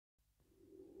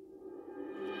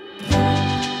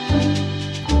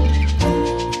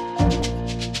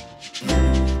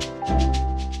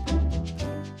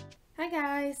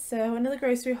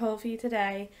grocery haul for you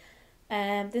today.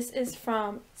 This is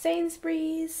from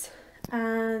Sainsburys,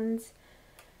 and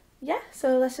yeah,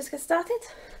 so let's just get started.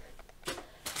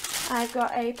 I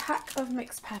got a pack of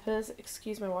mixed peppers.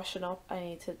 Excuse my washing up, I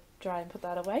need to dry and put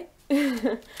that away.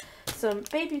 Some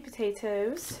baby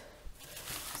potatoes,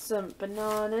 some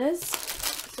bananas,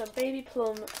 some baby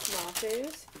plum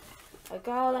tomatoes, a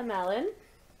gala melon,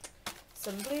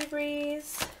 some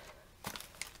blueberries,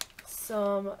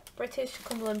 some British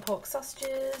Cumberland pork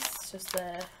sausages, just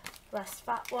the less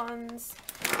fat ones,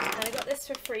 and I got this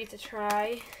for free to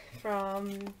try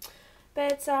from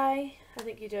Bird's Eye. I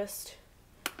think you just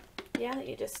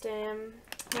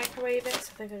microwave it,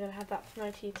 so I think I'm going to have that for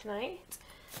my tea tonight.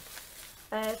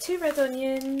 2 red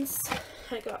onions,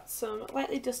 I got some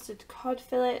lightly dusted cod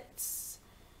fillets,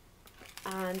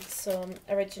 and some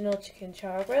original chicken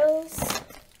char grills.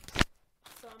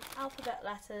 Some alphabet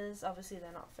letters, obviously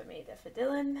they're not for me, they're for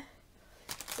Dylan.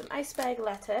 Some iceberg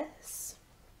lettuce,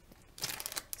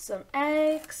 some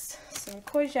eggs, some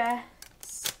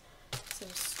courgettes, some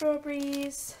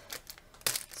strawberries,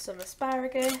 some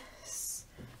asparagus,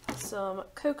 some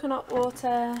coconut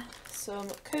water, some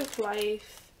Coke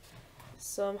Life,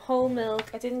 some whole milk.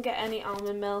 I didn't get any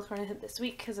almond milk or anything this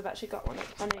week because I've actually got one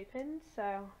unopened,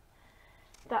 so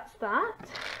that's that.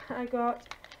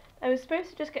 I was supposed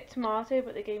to just get tomato,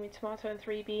 but they gave me tomato and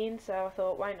 3 beans, so I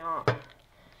thought, why not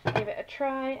give it a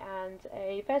try. And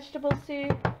a vegetable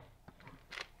soup,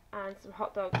 and some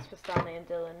hot dogs for Stanley and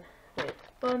Dylan with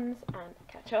buns and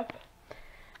ketchup.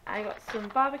 I got some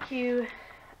barbecue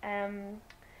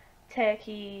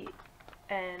turkey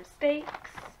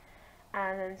steaks,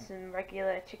 and then some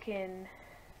regular chicken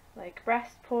like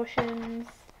breast portions.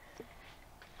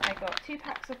 I got 2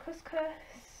 packs of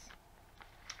couscous.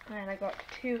 And I got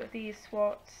 2 of these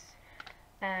Swartz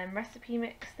recipe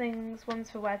mix things.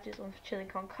 One's for wedges, one's for chili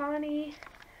con carne,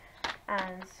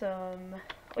 and some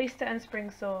oyster and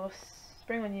spring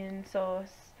onion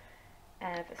sauce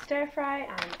for stir fry,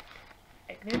 and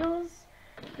egg noodles.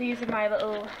 These are my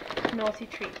little naughty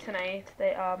treat tonight.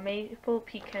 They are maple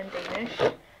pecan Danish.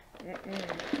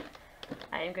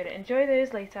 I am going to enjoy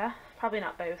those later. Probably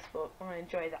not both, but I'm going to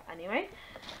enjoy that anyway.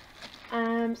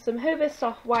 Some Hovis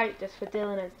soft white just for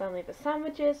Dylan and Stanley for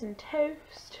sandwiches and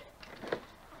toast.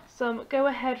 Some Go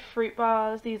Ahead fruit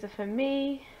bars. These are for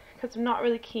me because I'm not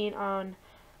really keen on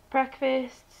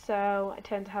breakfast, so I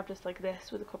tend to have just like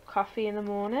this with a cup of coffee in the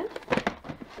morning.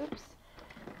 Oops.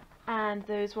 And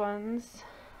those ones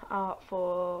are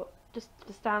for just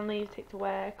for Stanley to take to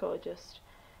work, or just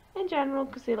in general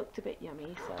because they looked a bit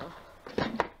yummy. So,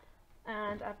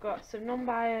 and I've got some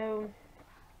non-bio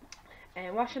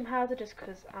washing powder just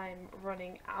because I'm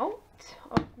running out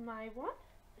of my one.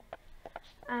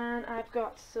 And I've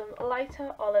got some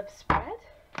lighter olive spread,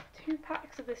 2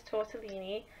 packs of this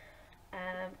tortellini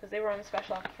because they were on a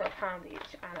special offer for £1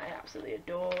 each, and I absolutely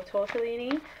adore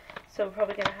tortellini, so we're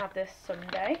probably going to have this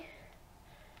Sunday,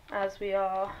 as we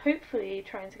are hopefully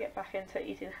trying to get back into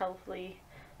eating healthily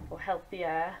or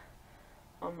healthier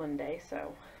on Monday,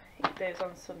 so eat those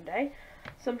on Sunday.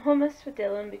 Some hummus for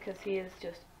Dylan because he is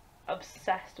just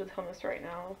obsessed with hummus right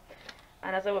now,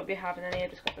 and as I won't be having any, I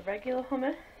just got the regular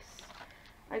hummus.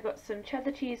 I got some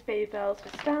cheddar cheese baby bells for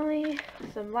Stanley,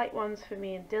 some light ones for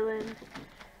me and Dylan,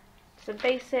 some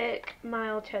basic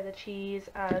mild cheddar cheese,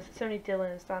 as it's only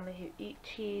Dylan and Stanley who eat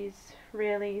cheese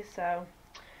really, so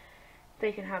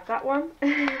they can have that one.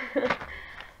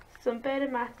 Some Bird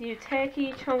and Matthew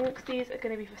turkey chunks. These are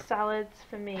going to be for salads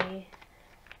for me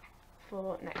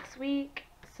for next week.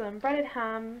 Some breaded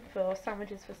ham for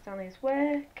sandwiches for Stanley's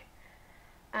work,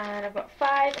 and I've got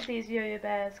 5 of these yo-yo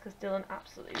bears because Dylan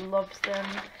absolutely loves them.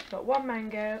 Got 1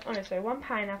 mango, 1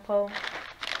 pineapple,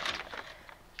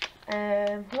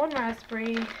 1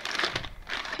 raspberry,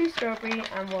 2 strawberry,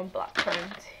 and 1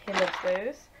 blackcurrant. He loves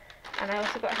those. And I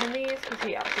also got him these because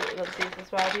he absolutely loves these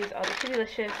as well. These are the Too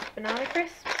Delicious banana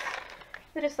crisps.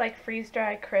 They're just like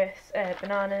freeze-dried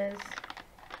bananas,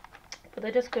 but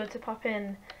they're just good to pop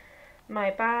in my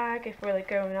bag if we're like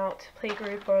going out to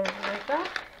playgroup or anything like that.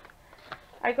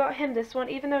 I got him this one,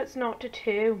 even though it's 0 to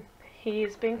 2.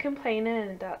 He's been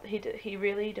complaining that he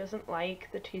really doesn't like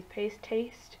the toothpaste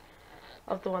taste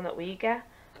of the one that we get,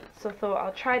 so I thought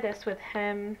I'll try this with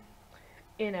him.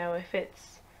 You know, if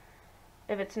it's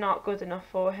not good enough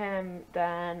for him,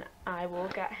 then I will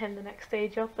get him the next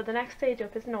stage up. But the next stage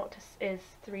up is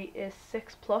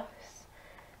 6 plus,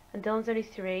 and Dylan's only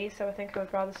 3, so I think I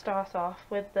would rather start off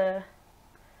with the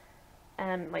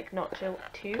like 0 to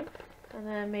 2, and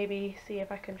then maybe see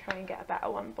if I can try and get a better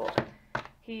one. But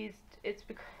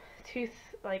tooth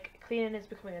cleaning is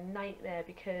becoming a nightmare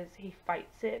because he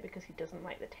fights it because he doesn't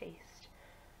like the taste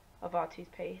of our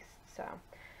toothpaste. So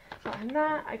got him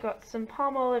that. I got some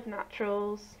palm olive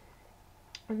naturals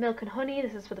with milk and honey.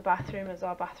 This is for the bathroom as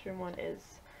our bathroom one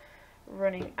is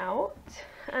running out.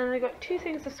 And I got 2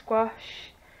 things of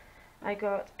squash. I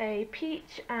got a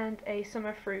peach and a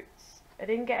summer fruits. I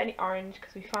didn't get any orange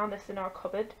because we found this in our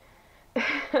cupboard.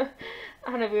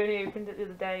 And we only opened it the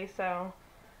other day, so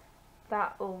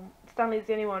Stanley's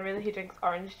the only one really who drinks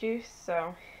orange juice,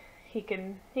 so he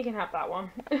can have that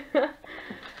one.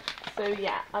 So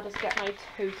yeah, I'll just get my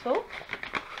total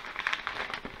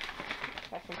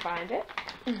if I can find it.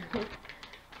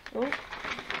 Oh.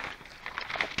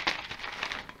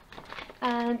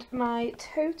 And my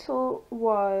total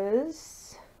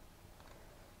was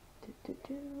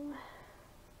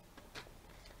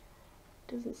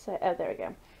does it say? Oh, there we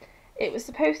go. It was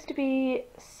supposed to be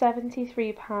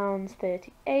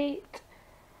 £73.38,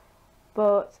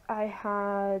 but I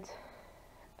had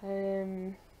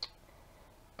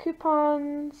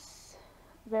coupons,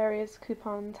 various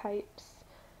coupon types,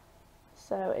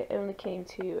 so it only came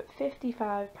to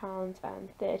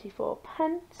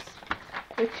 £55.34,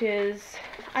 which is,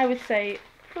 I would say,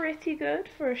 pretty good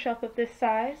for a shop of this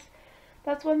size.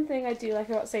 That's one thing I do like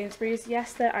about Sainsburys.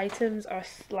 Yes, their items are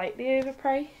slightly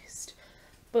overpriced,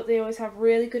 but they always have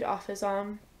really good offers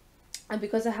on. And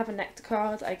because I have a Nectar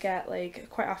card, I get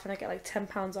quite often I get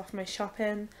 £10 off my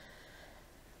shopping.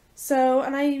 So,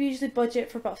 and I usually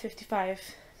budget for about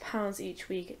 £55 each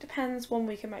week. It depends, one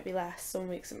week it might be less, some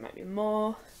weeks it might be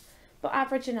more, but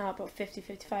averaging out about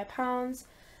 £55.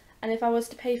 And if I was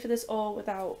to pay for this all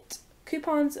without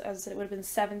coupons, as I said, it would have been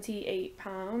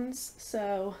 £78.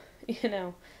 So, you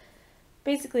know,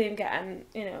 basically I'm getting,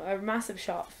 you know, a massive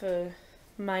shop for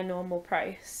my normal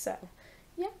price. So,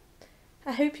 yeah.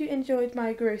 I hope you enjoyed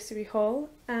my grocery haul,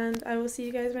 and I will see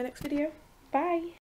you guys in my next video. Bye!